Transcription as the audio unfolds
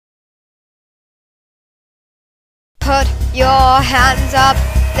Put your hands up.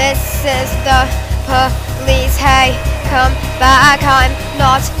 This is the police. Hey, come back. I'm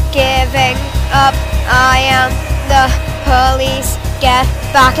not giving up. I am the police. Get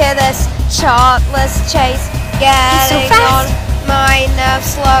back at this Chartless Chase. Getting so on my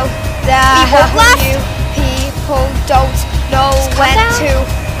nerves. Slow down. You people don't know when to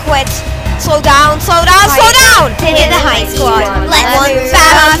quit. Slow down, slow down, slow down! We're the Heist Squad. Let's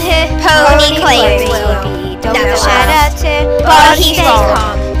back. Pony claims Never shed a tear, but he's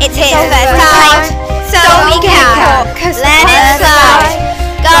wrong. It's his first time, so we can let it slide.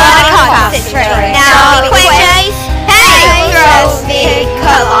 Gotta concentrate. Now we quit chase. Hey, throw me,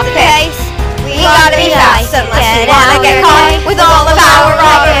 cut off the pace. We gotta be fast unless we wanna get caught with all of our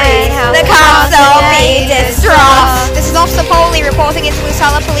robberies. The cops will be distraught. This is Officer Poley reporting into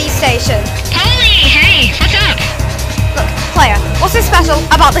Lusala Police Station. Poley, hey, what's up? Look, player, what's so special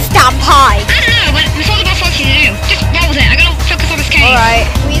about this damn pie? I don't know, but we thought the boss wants you to do. Just roll with it. I gotta focus on this case. Alright,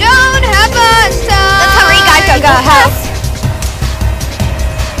 we don't have much time. Let's hurry, guys, go help.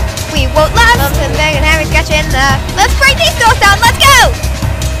 We won't last. Something big and heavy sketch in there. Let's break these doors down, let's go!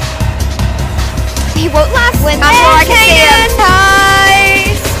 We won't last when I can see them.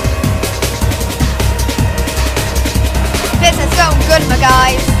 Business going good, my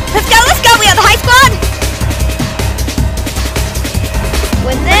guys. Let's go, we are the Heist Squad!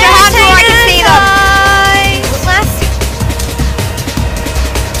 When Put your hands where I can see them. Won't last.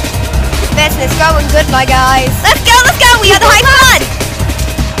 Business going good, my guys. Let's go, we are the Heist Squad!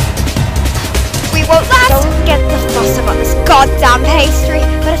 We won't last. Don't get the fuss about this goddamn pastry,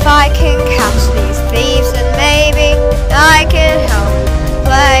 but if I can catch these thieves, then maybe I can help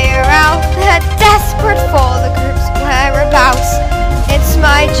play around. They're desperate for the group's whereabouts. It's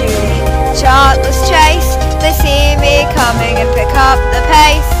my duty, Chartless Chase. They see me coming and pick up the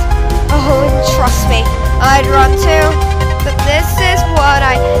pace. Oh, and trust me, I'd run too, but this is what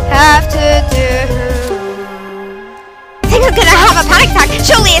I have to do. I think I'm gonna have a panic attack.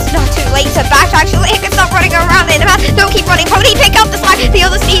 Surely it's not too late to backtrack. Surely I can stop running around in a mess. Don't keep running. Pony, pick up the slack. The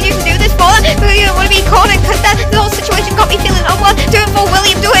others need you to do this for them. But you don't want to be caught because the whole situation got me feeling unwell. Do it for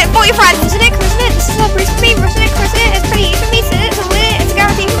William. Do it for your friends. Isn't it? This is a breeze for me. Rushing it, cruising it. It's pretty easy for me. Sit it, hold it. It's a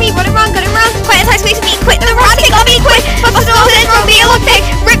guarantee for me. Running around, gunning around. Quite a tight squeeze for me. Quit the ranting. I'll be quick. But the nose in from me a lockpick.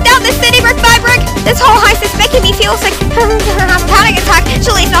 Rip down this city brick by brick. This whole heist is making me feel sick. I'm gonna have a panic attack.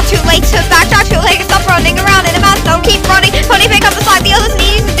 Surely it's not too late to backtrack. Surely I can stop running around in a mess. Don't keep running. Pony, pick up the slack. The others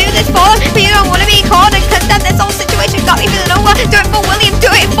need you to do this for them. But you don't want to be caught because then this whole situation got me feeling unwell. Do it for William. Do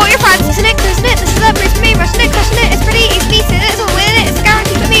it for your friends. Isn't it? This is a breeze for me. Rushing it, crushing it. It's pretty easy for me. Sit it, hold it. It's a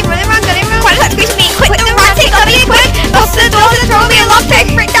guarantee for me. Running around, gunning around. Quite a tight squeeze for me. Quit the ranting. I'll be quick. Bust the doors and throw me a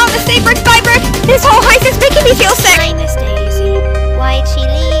lockpick. Break down the city brick by brick. This whole heist is making me feel sick. Hi, Miss Daisy. Why'd she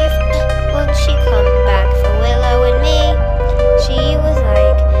leave? Won't she come back for Willow and me? She was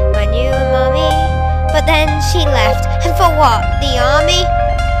like my new mommy, but then she left. And for what? The army?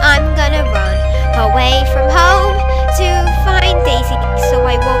 I'm gonna run away from home to find Daisy so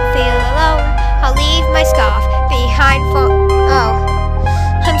I won't feel alone. I'll leave my scarf behind for... Oh,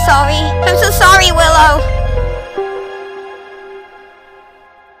 I'm sorry. I'm so sorry, Willow.